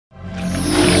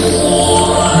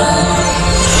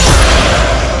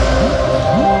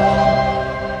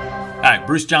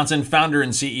Bruce Johnson, founder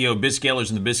and CEO of BizScalers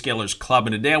and the BizScalers Club,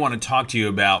 and today I want to talk to you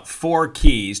about 4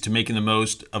 keys to making the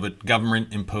most of a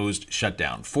government-imposed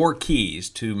shutdown. 4 keys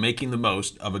to making the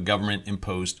most of a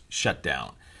government-imposed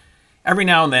shutdown. Every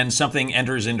now and then, something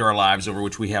enters into our lives over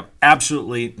which we have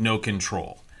absolutely no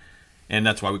control. And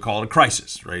that's why we call it a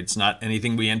crisis, right? It's not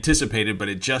anything we anticipated, but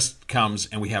it just comes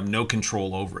and we have no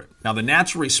control over it. Now, the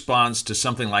natural response to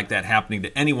something like that happening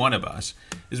to any one of us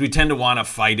is we tend to want to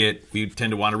fight it, we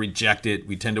tend to want to reject it,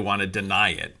 we tend to want to deny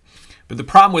it. But the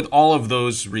problem with all of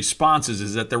those responses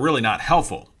is that they're really not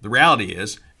helpful. The reality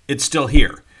is it's still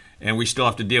here, and we still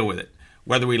have to deal with it.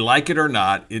 Whether we like it or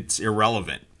not, it's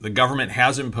irrelevant. The government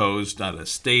has imposed on a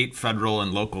state, federal,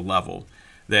 and local level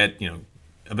that,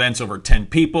 events over 10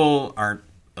 people aren't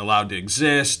allowed to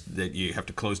exist, that you have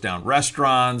to close down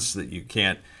restaurants, that you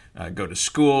can't go to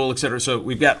school, etc. So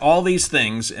we've got all these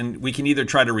things, and we can either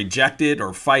try to reject it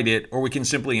or fight it, or we can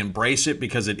simply embrace it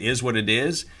because it is what it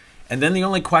is. And then the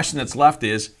only question that's left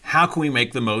is, how can we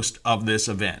make the most of this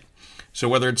event? So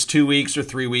whether it's 2 weeks or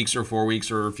 3 weeks or 4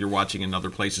 weeks, or if you're watching in other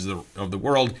places of the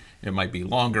world, it might be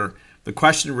longer. The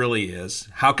question really is,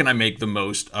 how can I make the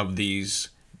most of these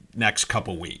next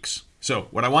couple weeks? So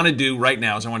what I want to do right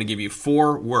now is I want to give you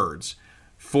 4 words,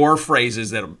 4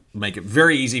 phrases that make it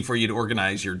very easy for you to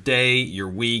organize your day, your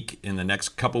week in the next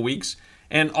couple weeks,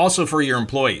 and also for your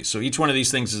employees. So each one of these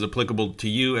things is applicable to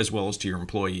you as well as to your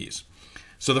employees.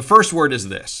 So the first word is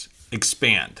this: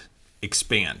 expand.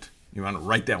 Expand. You want to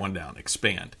write that one down.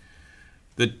 Expand.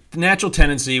 The natural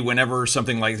tendency whenever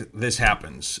something like this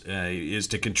happens is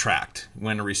to contract.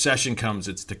 When a recession comes,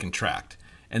 it's to contract.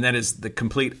 And that is the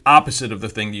complete opposite of the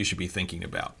thing you should be thinking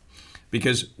about.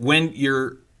 Because when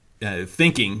you're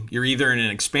thinking, you're either in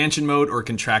an expansion mode or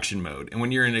contraction mode. And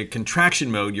when you're in a contraction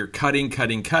mode, you're cutting,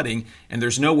 and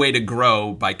there's no way to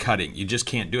grow by cutting. You just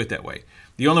can't do it that way.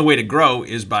 The only way to grow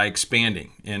is by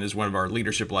expanding. And as one of our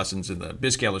leadership lessons in the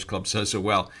BizScalers Club says so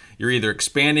well, you're either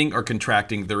expanding or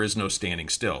contracting. There is no standing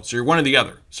still. So you're one or the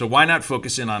other. So why not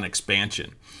focus in on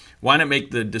expansion? Why not make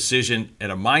the decision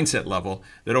at a mindset level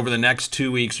that over the next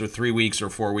 2 weeks or 3 weeks or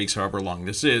 4 weeks, however long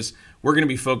this is, we're going to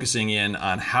be focusing in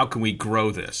on how can we grow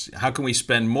this? How can we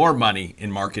spend more money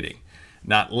in marketing,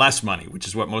 not less money, which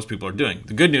is what most people are doing.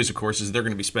 The good news, of course, is they're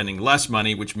going to be spending less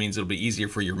money, which means it'll be easier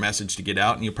for your message to get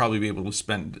out, and you'll probably be able to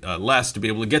spend less to be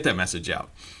able to get that message out.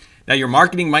 Now, your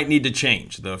marketing might need to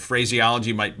change. The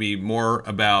phraseology might be more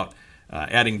about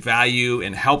adding value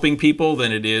and helping people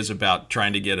than it is about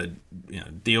trying to get a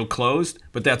deal closed,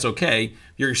 but that's okay.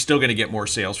 You're still going to get more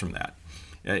sales from that.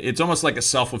 It's almost like a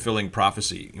self-fulfilling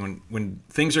prophecy. When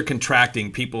things are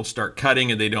contracting, people start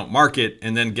cutting and they don't market,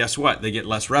 and then guess what? They get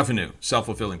less revenue.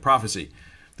 Self-fulfilling prophecy.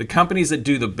 The companies that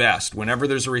do the best whenever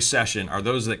there's a recession are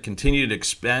those that continue to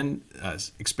expand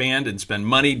and spend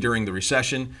money during the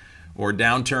recession or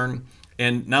downturn.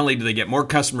 And not only do they get more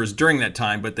customers during that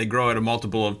time, but they grow at a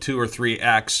multiple of 2 or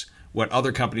 3x what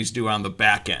other companies do on the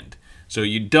back end. So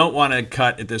you don't want to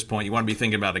cut at this point. You want to be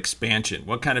thinking about expansion.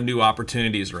 What kind of new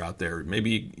opportunities are out there?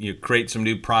 Maybe you create some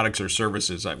new products or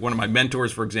services. One of my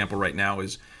mentors, for example, right now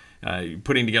is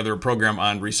putting together a program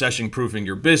on recession-proofing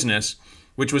your business,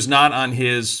 which was not on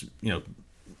his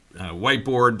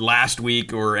whiteboard last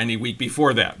week or any week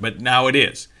before that, but now it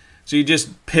is. So you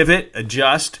just pivot,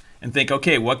 adjust, and think,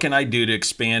 okay, what can I do to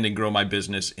expand and grow my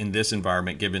business in this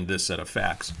environment given this set of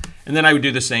facts? And then I would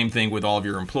do the same thing with all of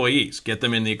your employees. Get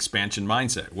them in the expansion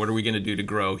mindset. What are we going to do to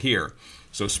grow here?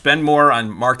 So spend more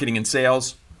on marketing and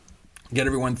sales. Get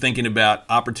everyone thinking about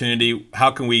opportunity.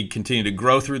 How can we continue to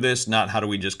grow through this? Not how do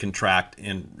we just contract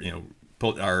and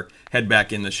pull our head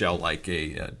back in the shell like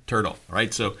a turtle,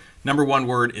 right? So number 1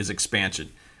 word is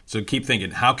expansion. So keep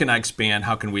thinking, how can I expand?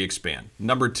 How can we expand?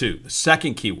 Number 2, the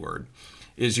second key word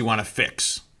is you want to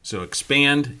fix. So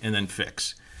expand and then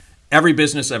fix. Every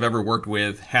business I've ever worked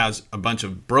with has a bunch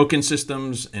of broken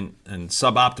systems and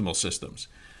suboptimal systems.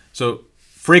 So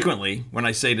frequently when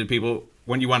I say to people,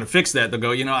 when you want to fix that, they'll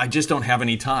go, I just don't have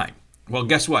any time. Well,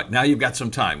 guess what? Now you've got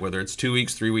some time, whether it's 2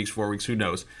 weeks, 3 weeks, 4 weeks, who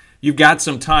knows. You've got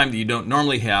some time that you don't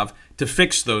normally have to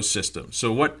fix those systems.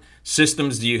 So what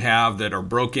systems do you have that are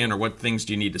broken, or what things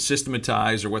do you need to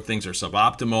systematize, or what things are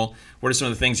suboptimal? What are some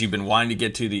of the things you've been wanting to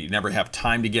get to that you never have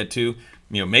time to get to?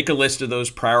 Make a list of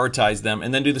those, prioritize them,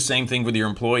 and then do the same thing with your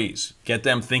employees. Get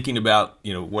them thinking about,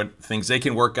 what things they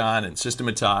can work on and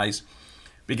systematize.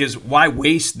 Because why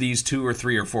waste these 2 or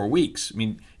 3 or 4 weeks?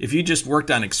 If you just worked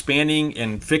on expanding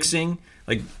and fixing,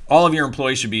 like all of your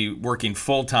employees should be working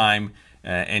full time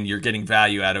and you're getting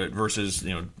value out of it versus,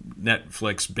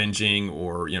 Netflix binging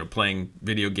or, playing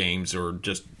video games or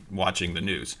just watching the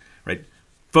news, right?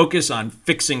 focus on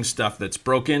fixing stuff that's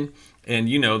broken. And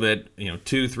you know that,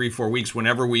 2, 3, 4 weeks,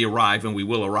 whenever we arrive, and we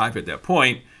will arrive at that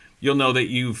point, you'll know that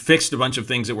you've fixed a bunch of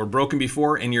things that were broken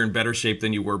before, and you're in better shape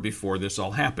than you were before this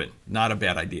all happened. Not a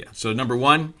bad idea. So number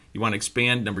 1, you want to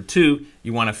expand. Number 2,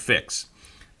 you want to fix.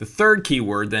 The third key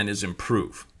word then is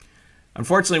improve.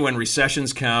 Unfortunately, when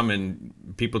recessions come and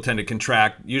people tend to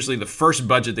contract, usually the first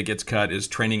budget that gets cut is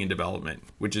training and development,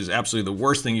 which is absolutely the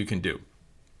worst thing you can do.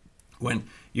 When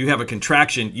you have a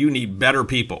contraction, you need better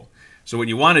people. So what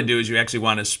you want to do is you actually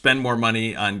want to spend more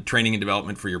money on training and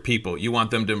development for your people. You want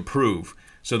them to improve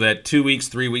so that 2 weeks,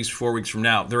 3 weeks, 4 weeks from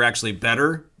now, they're actually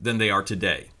better than they are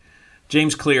today.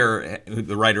 James Clear,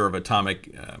 the writer of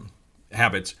Atomic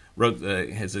Habits,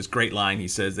 has this great line. He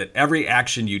says that every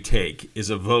action you take is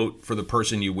a vote for the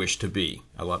person you wish to be.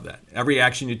 I love that. Every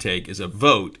action you take is a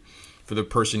vote for the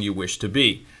person you wish to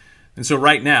be. And so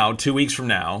right now, 2 weeks from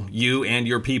now, you and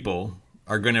your people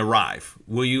are going to arrive.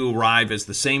 Will you arrive as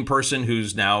the same person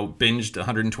who's now binged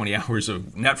 120 hours of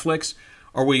Netflix?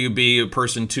 Or will you be a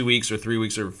person 2 weeks or 3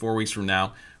 weeks or 4 weeks from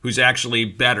now who's actually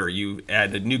better? You've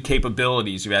added new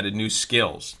capabilities. You've added new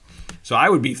skills. So I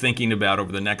would be thinking about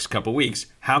over the next couple weeks,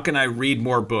 how can I read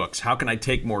more books? How can I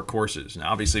take more courses?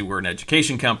 Now, obviously, we're an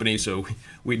education company, so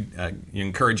we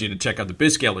encourage you to check out the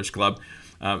BizScalers Club.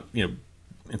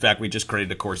 In fact, we just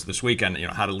created a course this week on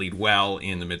how to lead well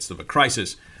in the midst of a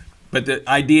crisis. But the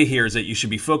idea here is that you should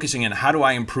be focusing on how do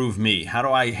I improve me? How do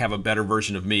I have a better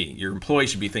version of me? Your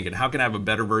employees should be thinking, how can I have a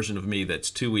better version of me that's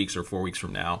 2 weeks or 4 weeks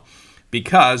from now?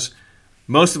 Because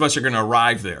most of us are going to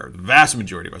arrive there. The vast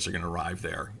majority of us are going to arrive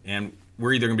there. And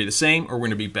we're either going to be the same or we're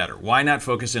going to be better. Why not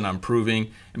focus in on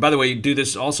improving? And by the way, you do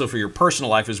this also for your personal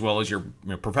life as well as your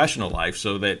professional life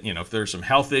so that, if there's some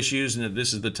health issues, and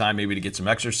this is the time maybe to get some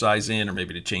exercise in or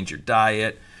maybe to change your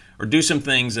diet or do some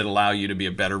things that allow you to be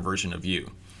a better version of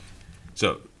you.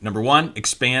 So number 1,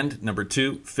 expand. Number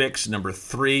 2, fix. Number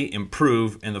 3,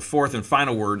 improve. And the fourth and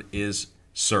final word is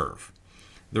serve.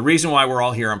 The reason why we're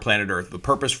all here on planet Earth, the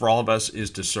purpose for all of us is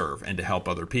to serve and to help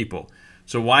other people.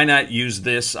 So why not use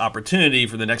this opportunity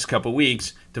for the next couple of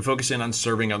weeks to focus in on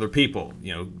serving other people?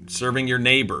 Serving your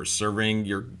neighbors, serving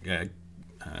your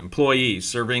employees,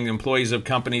 serving employees of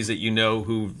companies that you know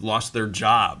who've lost their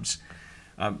jobs.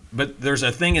 But there's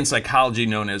a thing in psychology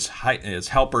known as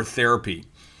helper therapy.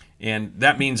 And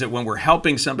that means that when we're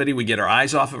helping somebody, we get our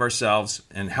eyes off of ourselves,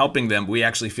 and helping them, we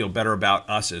actually feel better about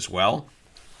us as well.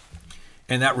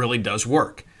 And that really does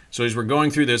work. So as we're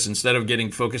going through this, instead of getting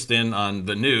focused in on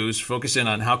the news, focus in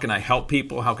on how can I help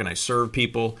people, how can I serve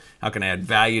people, how can I add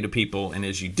value to people. And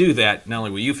as you do that, not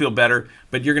only will you feel better,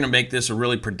 but you're going to make this a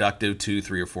really productive 2,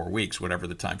 3, or 4 weeks, whatever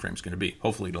the time frame is going to be.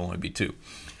 Hopefully it'll only be 2.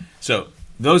 So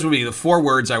those would be the 4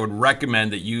 words I would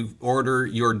recommend that you order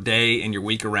your day and your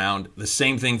week around. The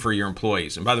same thing for your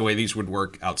employees. And by the way, these would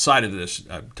work outside of this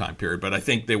time period, but I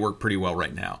think they work pretty well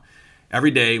right now.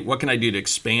 Every day, what can I do to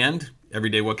expand? Every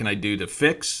day, what can I do to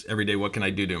fix? Every day, what can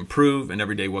I do to improve? And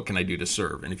every day, what can I do to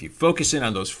serve? And if you focus in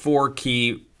on those 4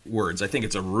 key words, I think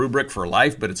it's a rubric for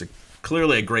life, but it's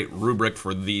clearly a great rubric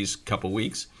for these couple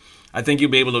weeks. I think you'll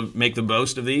be able to make the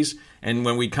most of these. And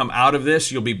when we come out of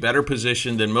this, you'll be better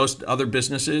positioned than most other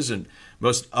businesses and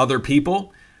most other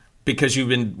people because you've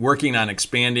been working on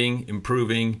expanding,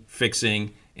 improving,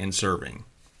 fixing, and serving.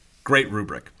 Great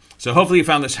rubric. So hopefully you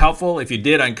found this helpful. If you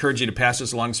did, I encourage you to pass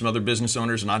this along to some other business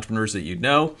owners and entrepreneurs that you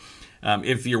know.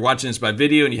 If you're watching this by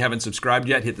video and you haven't subscribed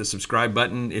yet, hit the subscribe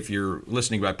button. If you're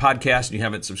listening by podcast and you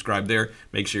haven't subscribed there,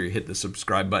 make sure you hit the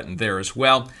subscribe button there as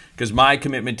well. Because my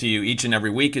commitment to you each and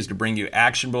every week is to bring you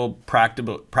actionable,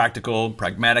 practical,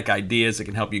 pragmatic ideas that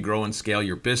can help you grow and scale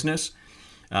your business.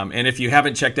 And if you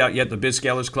haven't checked out yet the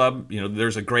BizScalers Club,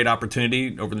 there's a great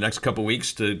opportunity over the next couple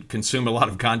weeks to consume a lot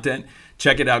of content.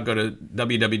 Check it out. Go to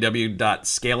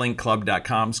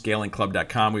www.scalingclub.com,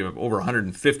 scalingclub.com. We have over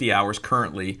 150 hours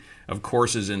currently of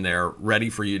courses in there ready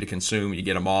for you to consume. You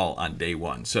get them all on day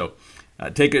 1. So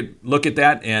take a look at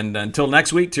that. And until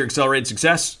next week, to your accelerated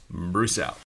success, Bruce out.